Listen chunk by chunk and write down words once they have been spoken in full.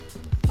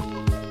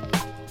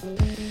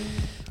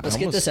Let's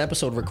get this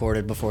episode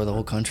recorded before the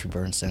whole country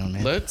burns down,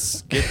 man.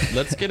 Let's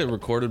get it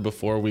recorded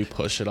before we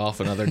push it off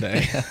another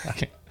day.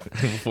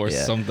 Before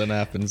something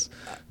happens.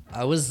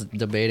 I was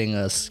debating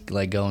us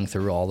like going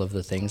through all of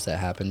the things that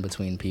happened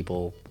between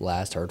people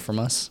last heard from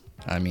us.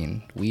 I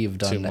mean, we've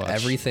done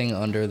everything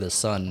under the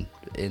sun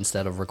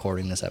instead of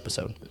recording this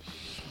episode.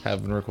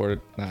 Haven't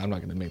recorded? Nah, I'm not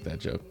going to make that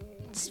joke.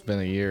 It's been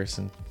a year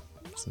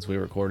since we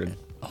recorded.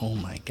 Oh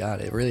my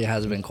God, it really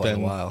has been quite a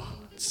while.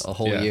 A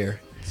whole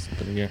year. It's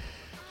been a year.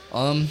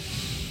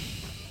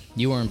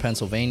 You were in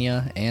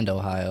Pennsylvania and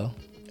Ohio.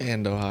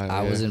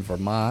 I was in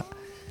Vermont,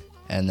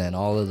 and then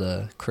all of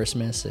the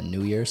Christmas and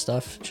New Year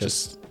stuff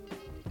just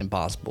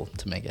impossible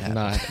to make it happen.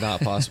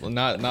 Not possible.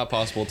 not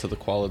possible to the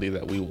quality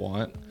that we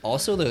want.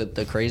 Also,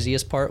 the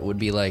craziest part would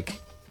be like,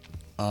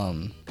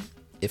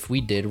 if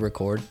we did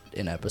record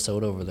an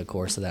episode over the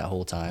course of that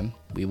whole time,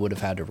 we would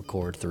have had to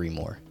record 3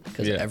 more.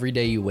 Because every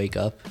day you wake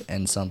up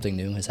and something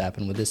new has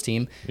happened with this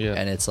team,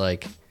 and it's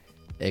like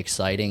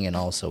exciting and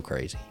also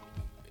crazy.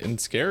 And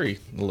scary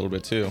a little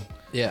bit too.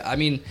 Yeah, I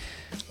mean,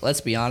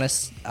 let's be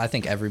honest. I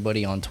think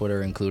everybody on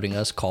Twitter, including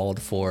us, called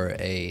for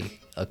a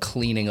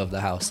cleaning of the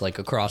house, like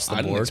across the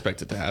board. I didn't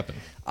expect it to happen.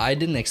 I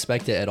didn't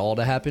expect it at all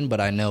to happen, but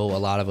I know a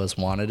lot of us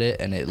wanted it,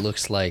 and it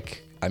looks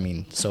like, I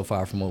mean, so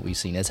far from what we've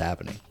seen, it's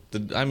happening.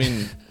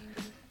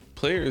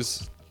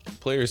 Players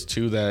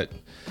too that,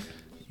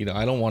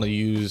 I don't want to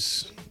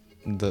use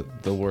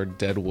the word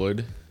dead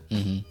wood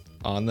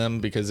on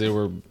them because they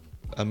were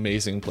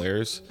amazing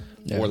players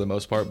for the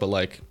most part, but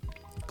like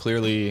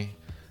clearly,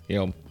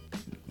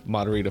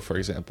 Moderita, for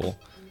example,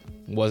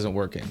 wasn't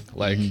working.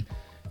 Like,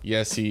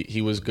 yes,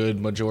 he was good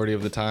majority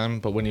of the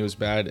time, but when he was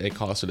bad, it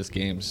costed us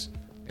games,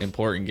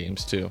 important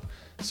games too.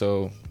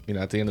 So,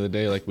 at the end of the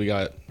day, like we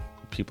got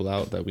people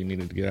out that we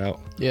needed to get out.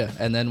 Yeah,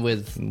 and then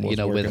with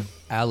with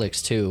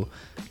Alex too,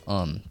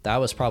 that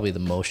was probably the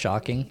most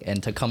shocking,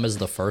 and to come as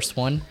the first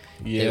one,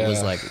 it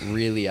was like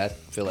really, I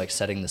feel like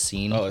setting the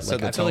scene. Oh, it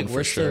set the tone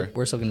for sure.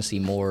 We're still going to see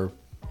more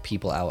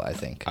people out, I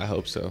think. I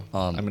hope so.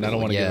 I don't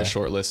want to give a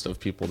short list of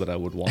people that I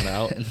would want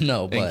out.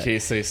 No, but in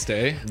case they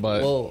stay.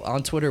 But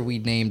on Twitter we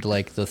named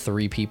like the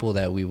 3 people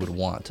that we would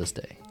want to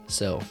stay.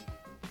 So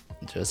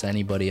just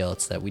anybody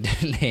else that we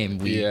didn't name,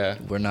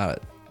 we're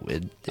not.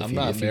 I'm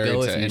not married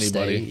to anybody.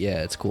 Stay,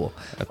 yeah, it's cool.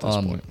 At this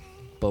point.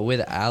 But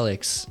with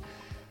Alex,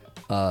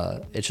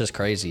 it's just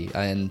crazy.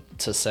 And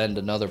to send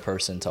another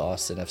person to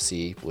Austin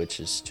FC, which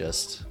is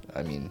just,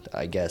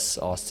 I guess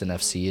Austin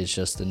FC is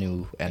just the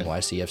new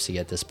NYCFC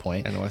at this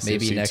point. NYCFC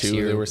maybe next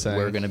year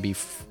we're going to be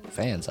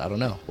fans. I don't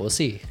know. We'll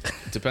see.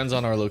 Depends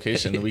on our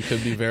location. We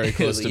could be very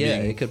close to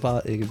being. It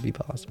could be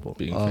possible.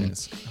 Being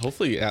fans.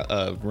 Hopefully,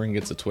 Ring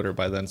gets a Twitter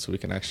by then, so we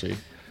can actually.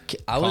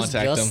 I was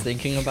just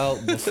thinking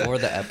about before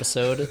the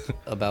episode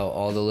about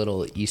all the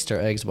little Easter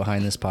eggs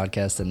behind this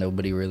podcast that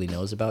nobody really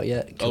knows about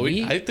yet.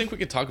 I think we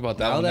could talk about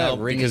that now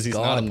because he's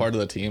not a part of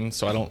the team,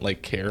 so I don't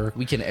care.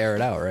 We can air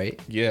it out, right?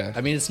 Yeah.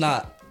 It's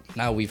not.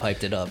 Now we've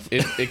hyped it up.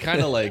 It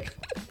kind of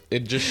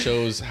it just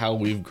shows how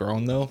we've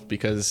grown though,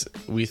 because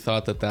we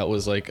thought that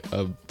was like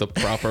the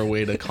proper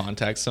way to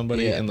contact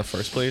somebody in the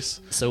first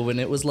place. So when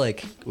we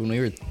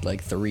were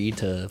like 3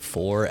 to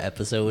 4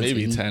 episodes,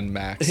 maybe 10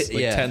 max,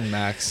 10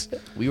 max,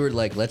 we were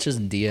like, let's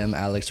just DM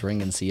Alex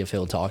Ring and see if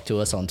he'll talk to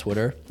us on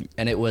Twitter,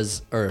 and it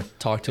was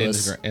talk to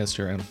us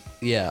Instagram.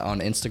 Yeah, on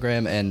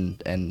Instagram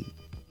and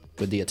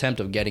with the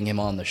attempt of getting him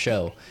on the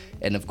show,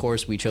 and of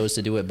course we chose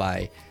to do it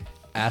by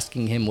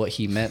asking him what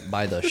he meant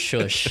by the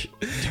shush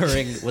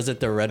during, was it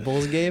the Red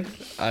Bulls game?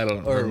 I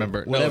don't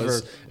remember. Whatever. No,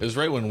 it was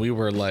right when we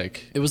were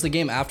like... It was the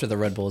game after the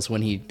Red Bulls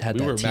when he had that team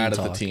talk. We were mad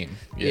at the team.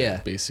 Yeah,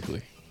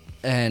 basically.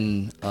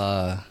 And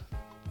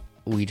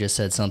we just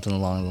said something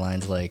along the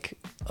lines like,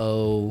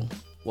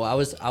 I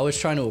was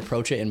trying to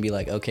approach it and be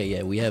like, okay,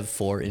 yeah, we have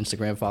 4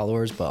 Instagram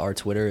followers, but our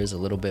Twitter is a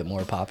little bit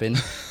more poppin'.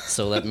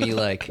 So let me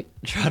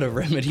try to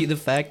remedy the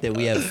fact that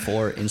we have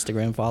 4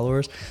 Instagram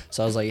followers.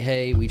 So I was like,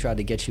 hey, we tried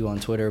to get you on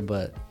Twitter,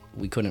 but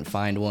we couldn't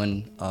find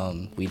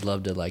one. We'd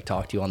love to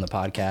talk to you on the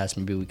podcast.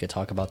 Maybe we could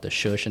talk about the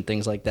shush and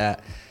things like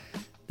that.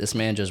 This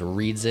man just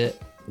reads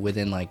it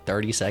within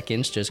 30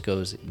 seconds, just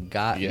goes,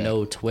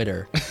 no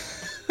Twitter.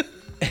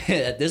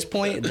 At this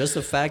point, just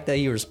the fact that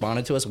he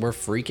responded to us, we're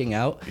freaking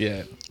out.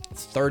 Yeah.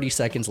 30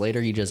 seconds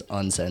later, he just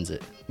unsends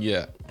it.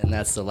 Yeah. And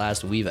that's the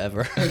last we've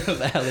ever heard of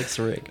Alex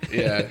Ring.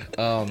 Yeah.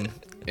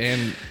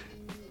 And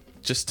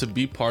just to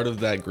be part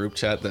of that group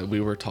chat that we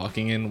were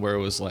talking in, where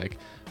it was like,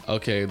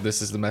 okay,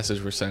 this is the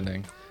message we're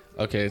sending.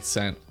 Okay, it's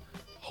sent.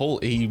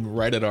 He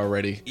read it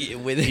already.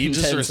 He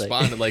just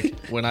responded.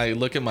 When I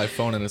look at my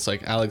phone and it's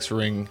like, Alex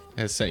Ring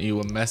has sent you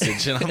a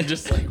message, and I'm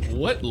just like,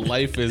 what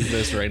life is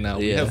this right now?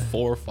 We have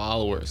 4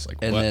 followw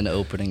And then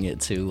opening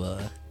it to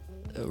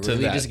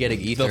really just getting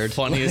ethered.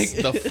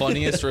 The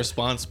funniest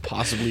response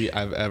possibly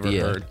I've ever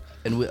heard.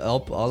 And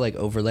I'll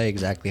overlay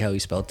exactly how he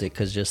spelt it,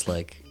 because just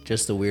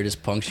the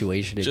weirdest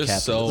punctuation in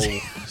capitals.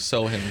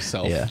 So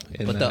himself. Yeah.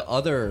 But the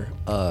other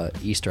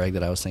Easter egg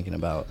that I was thinking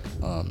about,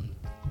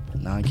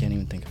 now I can't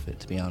even think of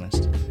it, to be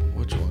honest.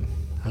 Which one?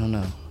 I don't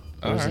know.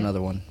 There was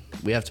another one.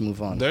 We have to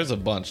move on. There's a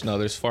bunch. No,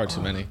 there's far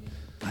too many.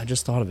 I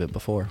just thought of it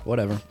before.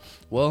 Whatever.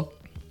 Well,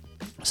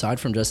 aside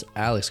from just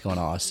Alex going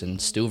to Austin,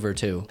 Stuver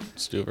too.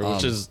 Stuver,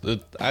 which is,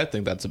 I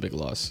think that's a big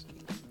loss.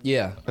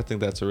 Yeah. I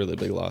think that's a really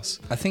big loss.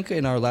 I think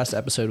in our last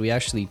episode, we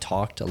actually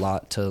talked a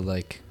lot to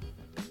like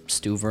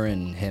Stuver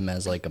and him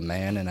as like a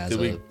man and as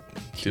a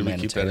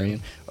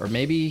humanitarian. Or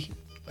maybe,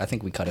 I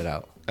think we cut it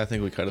out. I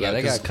think we cut it out.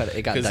 Yeah, they got cut.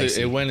 It got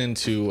dicey. It went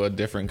into a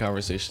different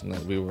conversation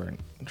that we weren't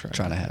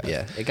trying to have.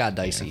 Yeah, it got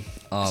dicey.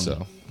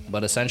 So.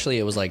 But essentially,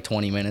 it was like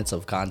 20 minutes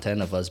of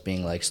content of us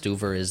being like,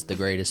 Stuver is the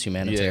greatest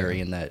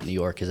humanitarian that New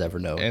York has ever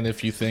known. And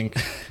if you think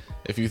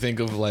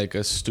of like a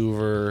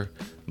Stuver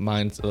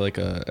mind, like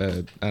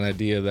an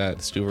idea that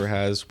Stuver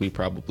has, we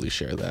probably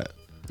share that.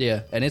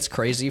 Yeah, and it's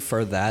crazy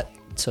for that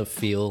to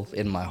feel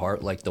in my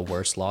heart like the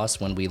worst loss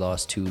when we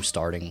lost 2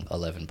 starting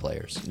 11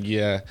 players.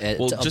 Yeah, a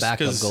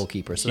backup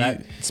goalkeeper. So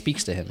that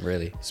speaks to him,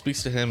 really.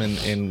 Speaks to him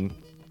and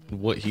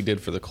what he did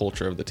for the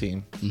culture of the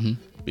team. Mm-hmm.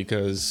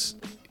 Because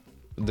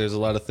there's a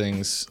lot of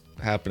things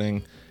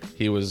happening.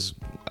 He was,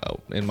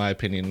 in my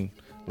opinion,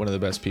 one of the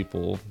best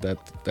people that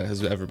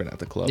has ever been at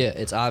the club. Yeah,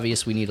 it's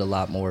obvious we need a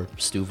lot more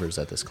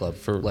Stuvers at this club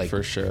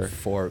for sure,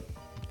 for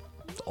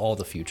all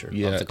the future of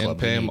the club. And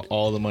pay him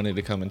all the money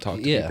to come and talk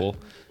to people,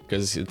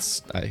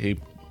 because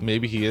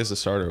maybe he is a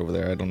starter over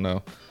there. I don't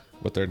know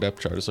what their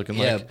depth chart is looking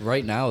like. Yeah,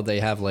 right now they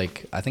have I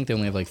think they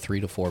only have 3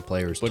 to 4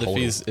 players. But total.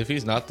 if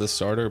he's not the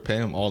starter, pay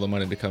him all the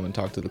money to come and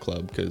talk to the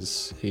club,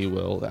 because he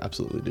will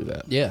absolutely do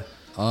that. Yeah.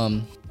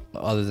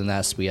 Other than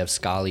that, we have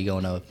Scully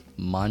going to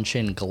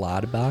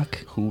Mönchengladbach.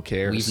 Who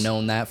cares? We've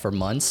known that for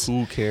months.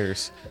 Who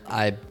cares?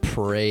 I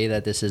pray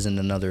that this isn't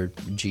another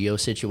Geo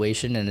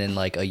situation, and in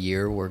a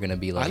year we're gonna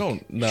be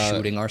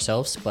shooting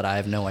ourselves. But I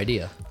have no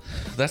idea.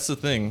 That's the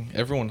thing.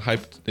 Everyone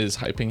is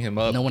hyping him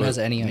up. No one has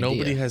any idea.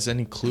 Nobody has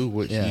any clue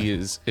what he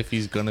is. If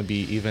he's gonna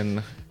be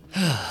even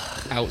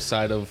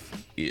outside of,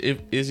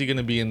 is he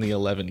gonna be in the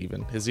 11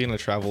 even? Is he gonna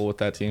travel with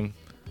that team?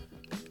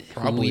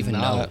 Probably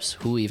not.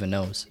 Who even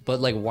knows? But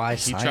why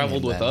he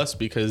traveled with us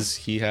because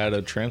he had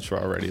a transfer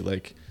already.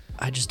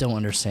 I just don't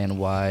understand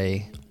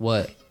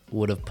what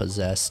would have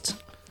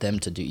possessed them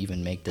to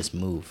even make this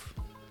move.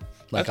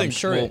 I'm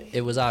sure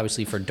it was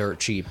obviously for dirt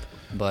cheap,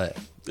 but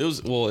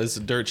it's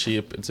dirt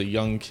cheap. It's a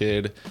young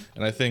kid,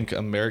 and I think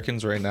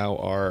Americans right now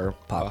are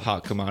a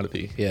hot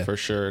commodity. Yeah, for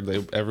sure.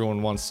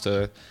 Everyone wants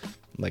to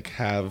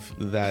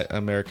have that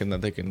American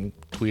that they can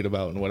tweet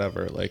about and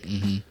whatever.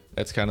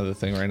 That's kind of the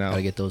thing right now.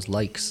 Gotta get those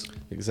likes.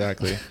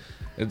 Exactly.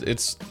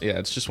 It's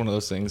just one of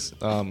those things.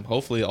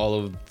 Hopefully all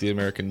of the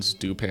Americans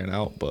do pan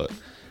out, but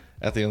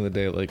at the end of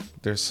the day,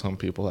 there's some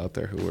people out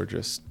there who are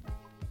just,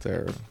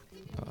 they're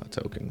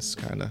tokens,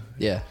 kind of.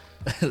 Yeah.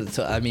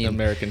 So, I mean,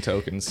 American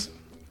tokens.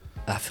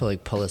 I feel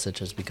like Pulisic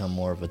has become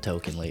more of a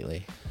token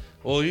lately.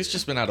 Well, he's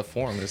just been out of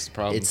form. Is the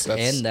problem.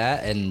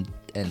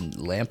 And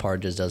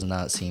Lampard just does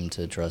not seem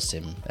to trust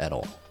him at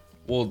all.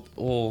 I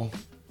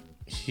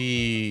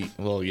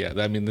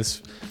mean,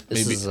 this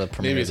is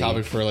maybe a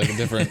topic for a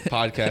different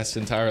podcast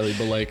entirely,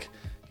 but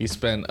he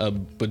spent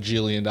 $1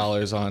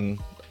 bajillion on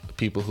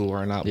people who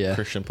are not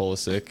Christian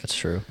Pulisic. That's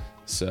true.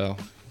 So,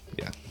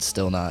 yeah.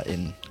 Still not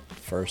in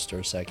first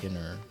or second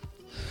or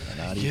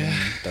not even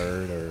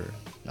third or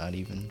not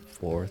even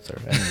fourth or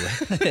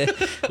anyway.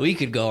 We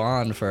could go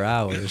on for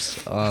hours.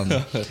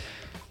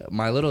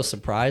 My little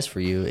surprise for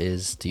you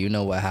is, do you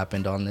know what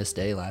happened on this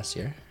day last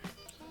year?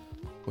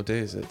 What day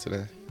is it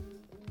today?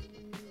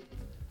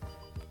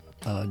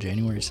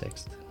 January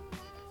 6th.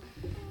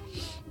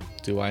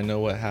 Do I know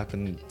what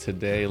happened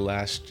today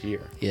last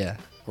year? Yeah,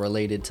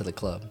 related to the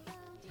club.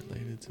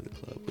 Related to the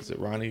club. Was it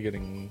Ronnie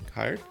getting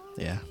hired?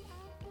 Yeah.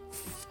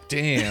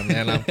 Damn,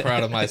 man, I'm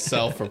proud of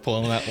myself for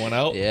pulling that one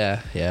out.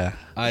 Yeah.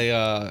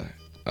 I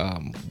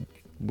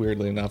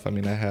weirdly enough, I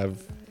mean, I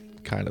have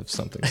kind of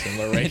something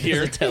similar right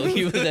here. Does it tell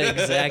you the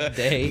exact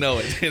day? No,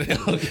 it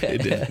didn't. Okay.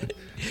 It didn't.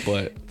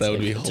 But that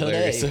would be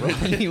hilarious. Today,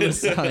 Ronnie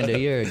was signed a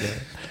year ago.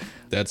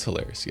 That's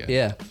hilarious. Yeah.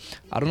 Yeah.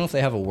 I don't know if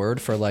they have a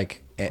word for so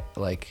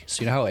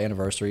you know how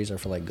anniversaries are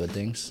for good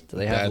things? Do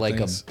they have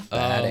things? A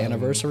bad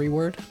anniversary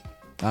word?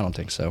 I don't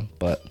think so,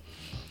 but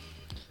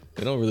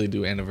they don't really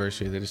do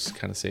anniversary. They just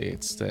kind of say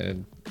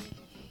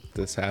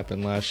this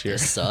happened last year. It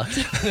sucked.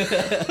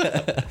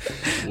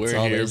 We're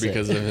here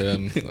because of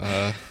him.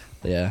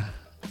 Yeah.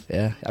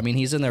 I mean,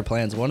 he's in their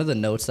plans. One of the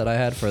notes that I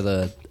had for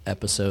the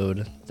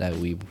episode that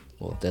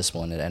this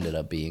one it ended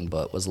up being,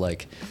 but was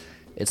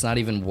it's not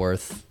even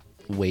worth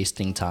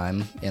wasting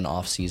time in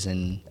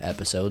off-season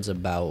episodes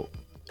about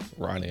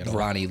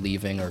Ronnie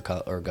leaving or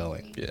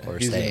going or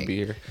he's staying. Gonna be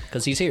here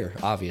because he's here,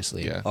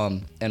 obviously. Yeah.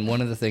 And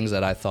one of the things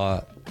that I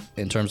thought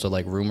in terms of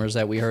rumors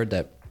that we heard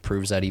that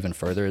proves that even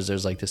further is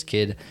there's this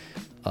kid,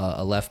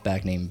 a left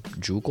back named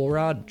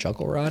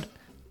Jukelrod.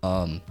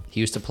 He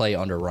used to play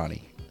under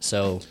Ronnie.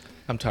 So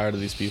I'm tired of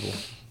these people.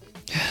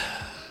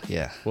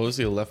 Yeah. What was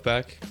he, a left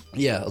back?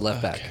 Yeah, a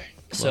left back.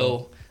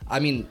 So I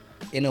mean,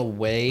 in a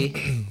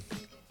way,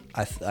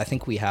 I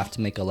think we have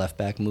to make a left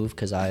back move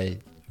because I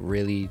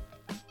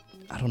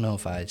don't know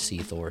if I see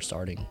Thor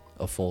starting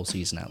a full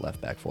season at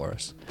left back for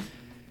us.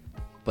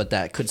 but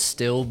that could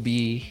still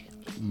be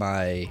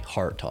my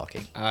heart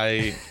talking.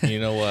 You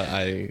know what?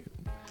 I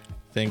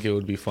think it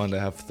would be fun to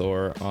have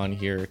Thor on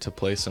here to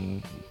play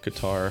some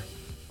guitar,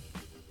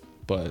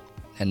 but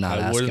And not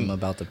ask him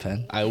about the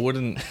pen. I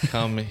wouldn't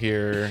come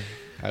here.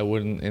 I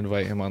wouldn't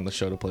invite him on the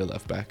show to play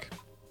left back,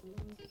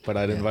 but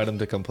I'd invite him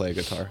to come play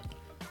guitar.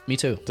 Me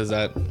too. Does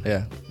that?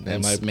 Yeah.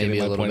 Am I Maybe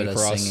a little bit of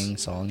across? singing,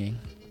 songing.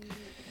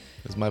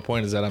 Is my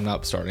point is that I'm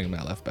not starting him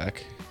at left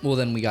back. Well,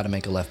 then we got to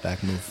make a left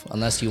back move,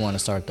 unless you want to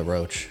start the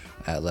Roach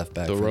at left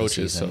back. The for Roach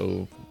the is season.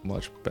 so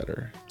much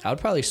better. I would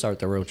probably start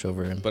the Roach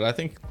over him. But I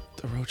think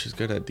the Roach is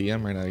good at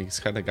DM right now. He's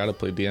kind of got to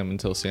play DM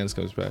until Sands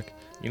comes back.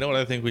 You know what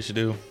I think we should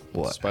do?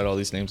 What? Despite all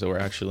these names that we're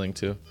actually linked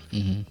to.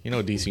 Mm-hmm. You know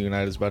what DC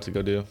United is about to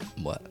go do?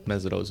 What?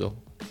 Mesut Ozil.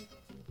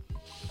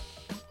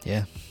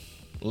 Yeah.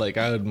 Like,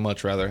 I would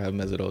much rather have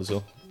Mesut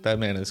Ozil. That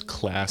man is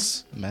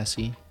class.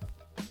 Messi.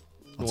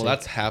 Well,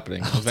 that's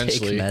happening I'll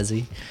eventually. take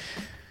Messi.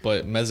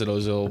 But Mesut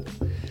Ozil,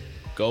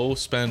 go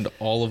spend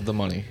all of the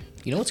money.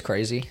 You know what's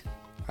crazy?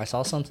 I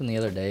saw something the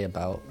other day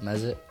about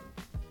Mesut.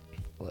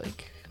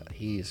 Like,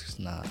 he's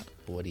not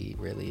what he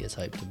really is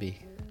hyped to be.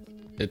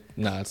 It's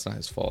not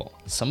his fault.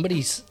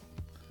 Somebody's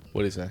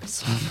What did he say?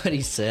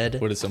 Somebody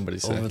said What did somebody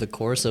say? over the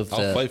course of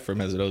I'll fight for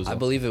Mesut Ozil. I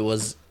believe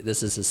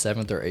this is his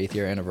 7th or 8th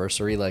year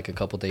anniversary, like a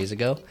couple days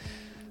ago.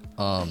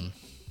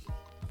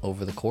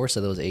 Over the course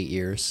of those 8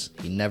 years,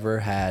 he never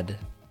had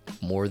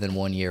more than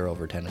 1 year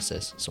over 10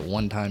 assists. So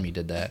one time he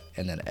did that,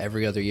 and then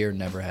every other year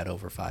never had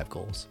over 5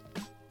 goals.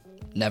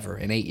 Never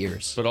in 8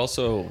 years. But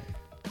also,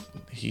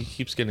 he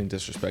keeps getting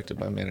disrespected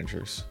by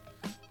managers.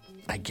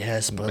 I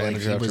guess, but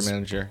Manager after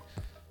manager.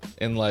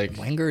 And like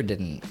Wenger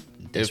didn't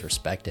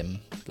disrespect him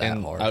that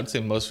and hard. I would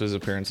say most of his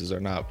appearances are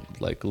not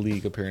like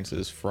league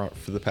appearances for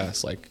the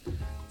past like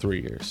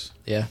 3 years.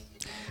 Yeah.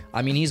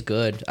 I mean, he's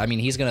good. I mean,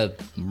 he's going to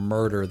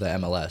murder the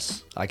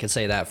MLS. I can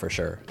say that for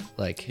sure.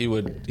 Like, He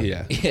would,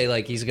 yeah. yeah,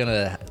 like he's going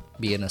to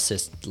be an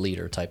assist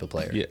leader type of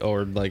player. Yeah,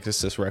 or like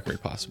assist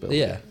record possibility.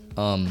 Yeah.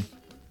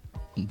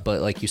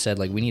 But like you said,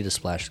 like we need to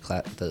splash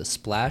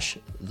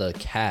the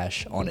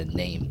cash on a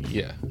name.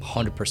 Yeah.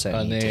 100%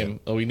 A need name.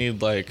 Oh, we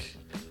need like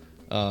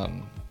a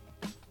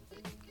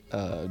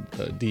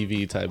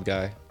DV type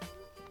guy. to.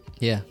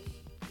 Yeah.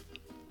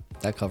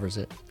 That covers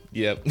it.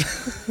 Yep.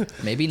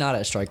 Maybe not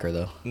at striker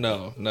though.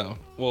 No.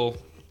 Well,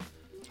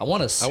 I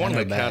want I want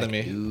an academy.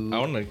 academy. I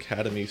want an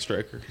academy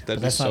striker. That'd But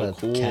be that's so not a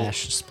cool.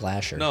 cash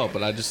splasher. No,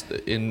 but I just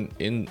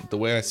in the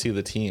way I see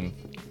the team,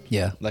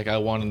 Yeah. like I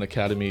want an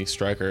academy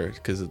striker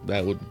because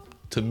that would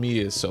to me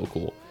is so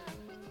cool.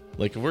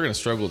 Like if we're gonna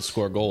struggle to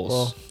score goals,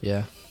 Well,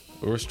 yeah.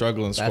 we're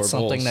struggling to score That's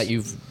something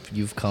goals. that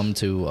you've come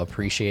to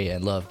appreciate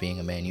and love being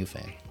a Man U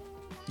fan.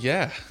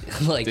 Yeah.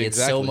 Like it's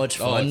so Exactly. much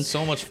Oh, fun. it's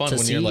so much fun to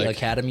when see you're like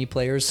academy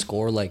players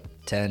score like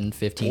 10,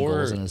 15 or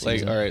goals in a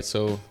season. like all right,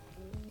 so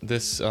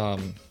this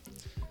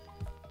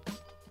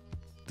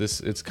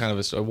it's kind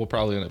of a we'll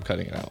probably end up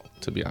cutting it out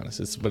to be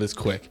honest. But it's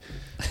quick.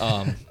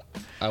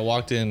 I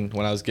walked in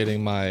when I was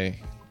getting my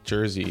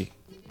jersey,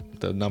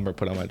 the number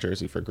put on my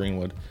jersey for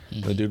Greenwood.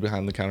 Mm-hmm. The dude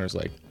behind the counter is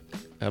like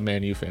a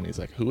Man U fan. He's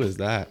like, "Who is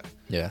that?"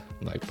 Yeah.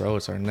 I'm like, "Bro,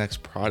 it's our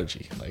next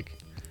prodigy." Like,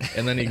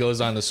 and then he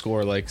goes on to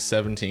score like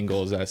 17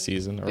 goals that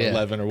season or Yeah.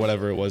 11 or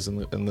whatever it was in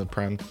the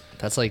Prem.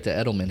 That's like the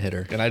Edelman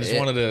hitter. And I just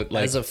wanted to,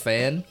 like- as a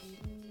fan.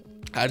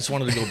 I just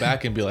wanted to go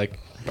back and be like,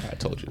 "I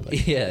told you."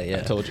 Like, Yeah.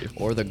 I told you.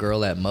 Or the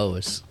girl at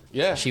Moe's.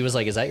 Yeah. She was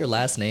like, "Is that your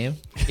last name?"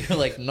 You're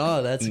like,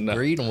 "No, that's No.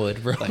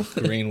 Greenwood, bro." Like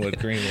Greenwood.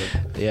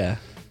 Yeah.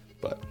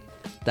 But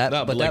That, No,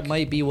 but but that like-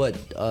 might be what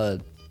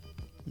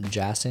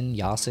Yasin,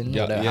 yeah,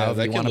 whatever, yeah, however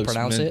that you kid want to looks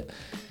pronounce mint. it.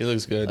 He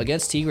looks good.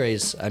 Against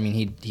Tigres, I mean,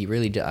 he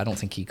really did. I don't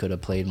think he could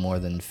have played more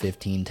than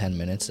 15, 10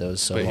 minutes. That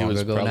was so but he long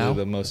was ago probably now.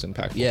 the most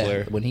impactful Yeah,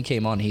 player. when he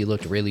came on, he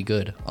looked really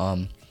good.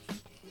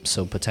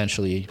 So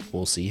potentially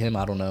we'll see him.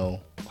 I don't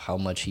know how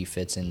much he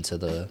fits into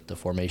the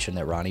formation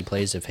that Ronnie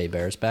plays if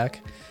Heber's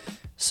back.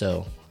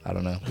 So I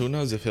don't know. Who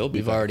knows if he'll be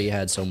We've back? already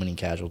had so many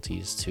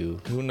casualties too.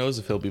 Who knows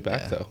if he'll be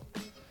back though?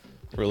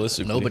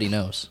 Realistically. Nobody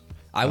knows.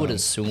 I would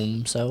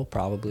assume so,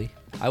 probably.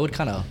 I would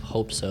kind of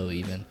hope so,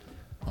 even.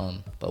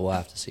 But we'll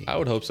have to see. I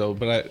would hope so,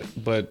 but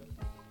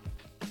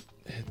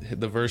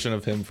the version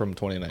of him from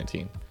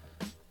 2019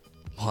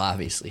 Well,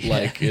 obviously,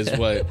 like is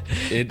what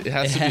it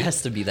has it to be.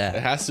 has to be It that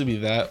has to be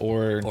that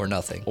or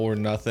nothing. or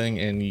nothing,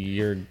 and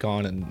you're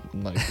gone, and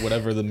like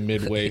whatever the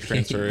midway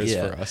transfer is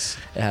Yeah. for us.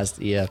 It has.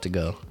 You have to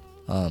go.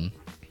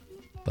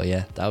 But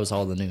yeah, that was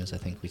all the news. I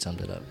think we summed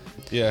it up.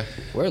 Yeah.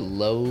 We're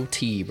low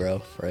T,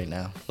 bro, right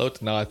now.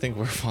 No, I think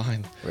we're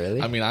fine.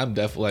 Really? I mean, I'm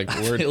definitely like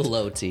I we're feel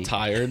low T.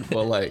 tired,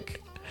 but like,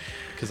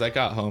 because I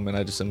got home and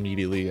I just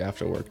immediately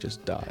after work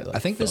just died. Like, I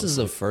think this fell is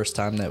the first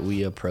time that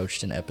we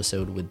approached an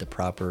episode with the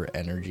proper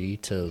energy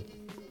to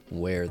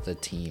where the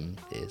team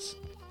is.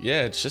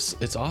 Yeah,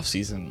 it's off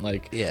season.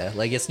 Like, Yeah,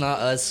 like it's not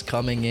us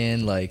coming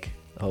in like,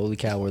 holy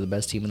cow, we're the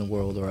best team in the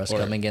world, or us Or-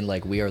 coming in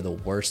like we are the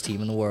worst team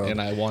in the world. and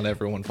I want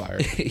everyone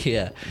fired.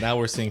 Yeah, Now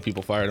we're seeing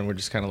people fired, and we're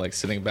just kind of like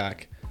sitting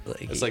back.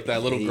 It's like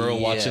that little girl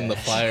watching the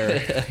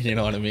fire. You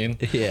know what I mean?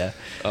 Yeah.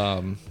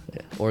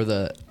 Or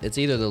it's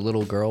either the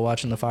little girl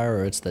watching the fire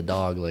or it's the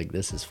dog. Like,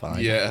 this is fine.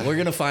 Yeah. We're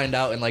gonna find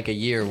out in like a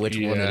year which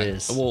one it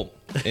is. Well,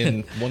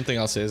 and one thing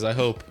I'll say is I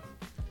hope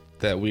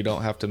that we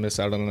don't have to miss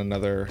out on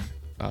another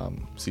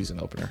season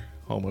opener,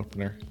 home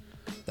opener.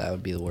 That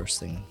would be the worst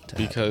thing to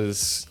happen.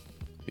 Because,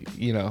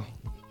 you know,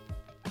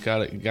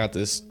 got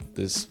this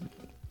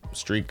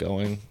streak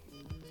going.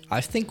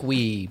 I think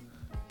we're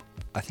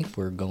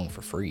going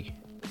for free.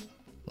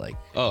 Like,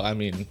 oh, I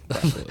mean,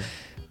 probably.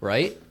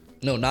 Right?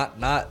 No,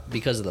 not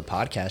because of the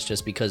podcast,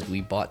 just because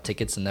we bought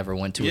tickets and never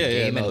went to a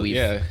game, and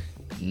we've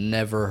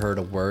never heard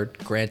a word.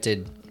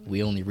 Granted,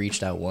 we only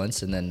reached out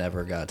once and then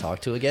never got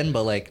talked to again,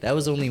 but like that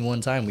was only one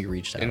time we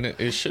reached out. And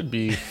it should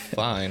be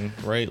fine,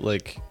 right?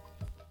 Like,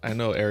 I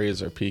know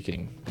areas are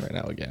peaking right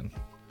now again.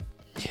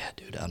 Yeah,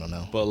 dude, I don't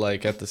know. But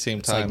like at the same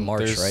It's time, like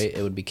March, right?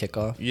 It would be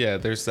kickoff. Yeah,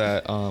 there's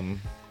that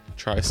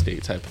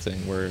tri-state type of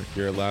thing where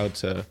you're allowed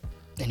to.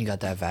 And you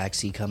got that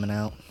vaccine coming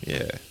out.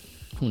 Yeah.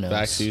 Who knows?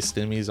 Vaccines,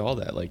 stimmies, all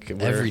that. Like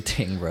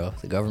everything, bro.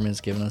 The government's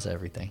giving us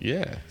everything.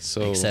 Yeah.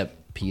 So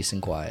except peace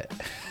and quiet.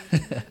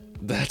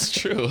 That's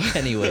true.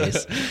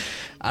 Anyways,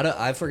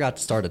 I forgot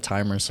to start a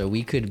timer, so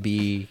we could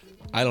be.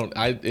 I'm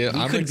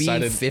excited.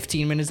 Be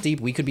 15 minutes deep.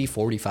 We could be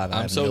 45.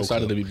 I'm so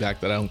excited to be back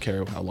that I don't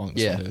care how long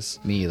this one is.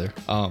 Me either.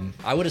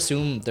 I would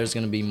assume there's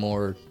gonna be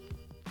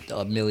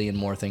a million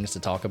more things to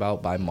talk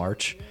about by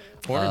March,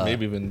 or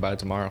maybe even by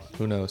tomorrow.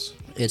 Who knows?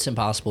 It's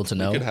impossible to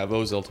know. We could have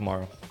Ozil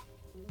tomorrow.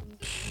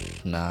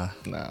 Nah,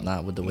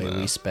 not with the way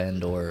we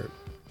spend or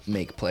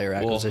make player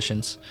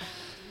acquisitions.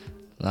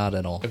 Not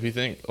at all. If you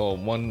think,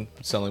 one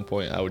selling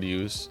point I would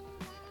use,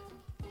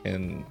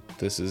 and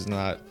this is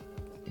not,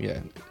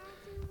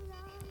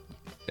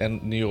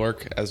 and New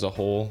York as a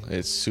whole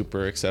is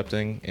super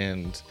accepting,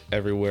 and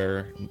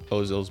everywhere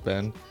Ozil's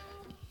been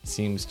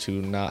seems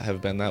to not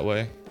have been that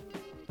way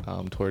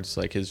towards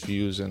like his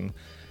views and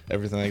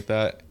everything like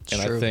that.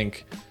 And true. I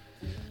think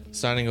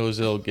signing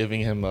Ozil,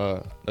 giving him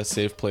a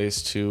safe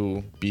place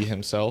to be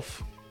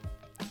himself.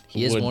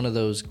 He is one of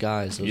those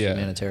guys, those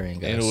humanitarian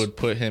guys. And it would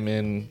put him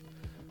in,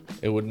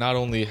 it would not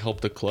only help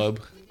the club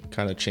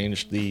kind of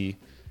change the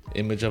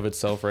image of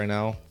itself right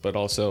now, but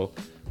also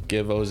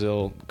give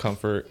Ozil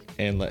comfort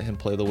and let him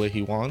play the way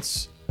he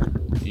wants.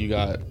 You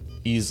got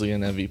easily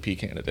an MVP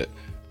candidate.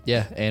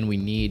 Yeah, and we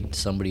need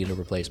somebody to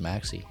replace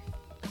Maxi.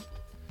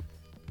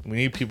 We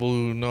need people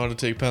who know how to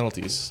take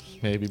penalties.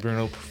 Maybe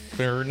Bruno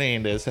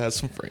Fernandes has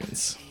some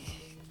friends.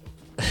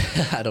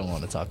 I don't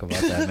want to talk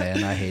about that,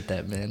 man. I hate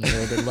that man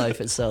more than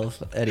life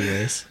itself.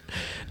 Anyways,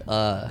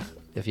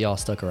 if y'all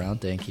stuck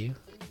around, thank you.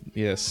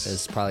 Yes.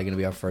 It's probably going to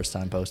be our first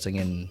time posting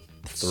in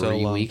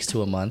 3 weeks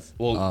to a month.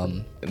 Well,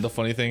 and the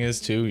funny thing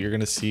is, too, you're going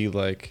to see,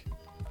 like,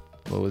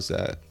 what was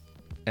that?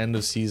 End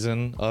of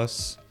season,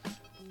 us.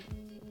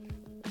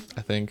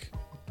 I think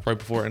right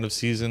before end of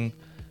season,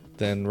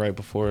 then right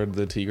before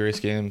the Tigres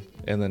game,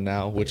 and then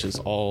now, which is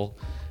all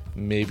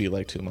maybe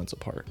like 2 months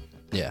apart.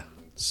 Yeah.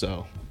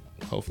 So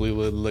hopefully it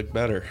would look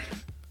better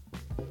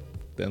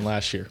than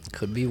last year.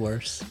 Could be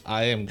worse.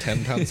 I am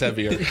 10 pounds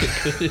heavier.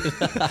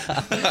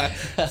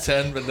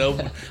 10, but no,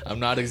 I'm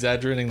not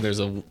exaggerating. There's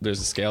a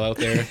scale out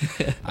there.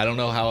 I don't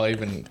know how I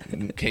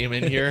even came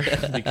in here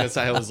because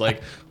I was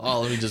like,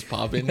 oh, let me just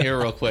pop in here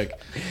real quick.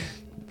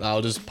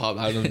 I'll just pop.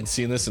 I haven't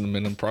seen this in a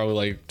minute. I'm probably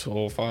like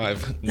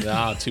 205.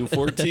 Nah,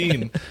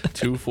 214.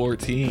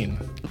 214.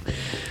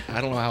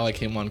 I don't know how I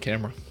came on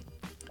camera.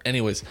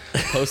 Anyways,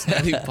 Post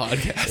Natty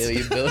podcast. Yeah,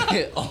 you built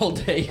it all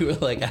day. You were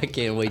like, I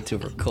can't wait to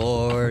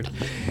record.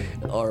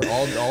 Or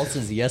all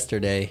since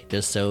yesterday.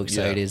 Just so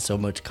excited, so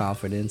much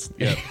confidence.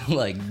 Yeah.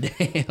 Like,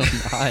 damn,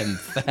 I'm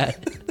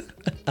fat.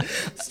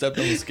 Stepped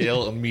on the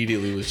scale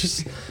immediately. Was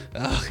just,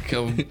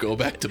 go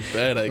back to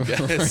bed, I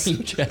guess.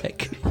 Rain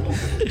check.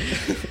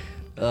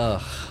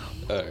 Ugh.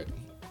 All right.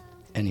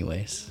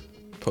 Anyways.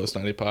 Post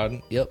 90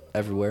 pod. Yep,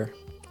 everywhere.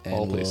 And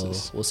all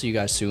places. We'll see you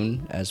guys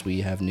soon as we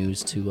have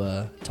news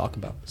to talk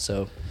about.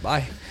 So,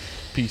 bye.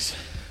 Peace.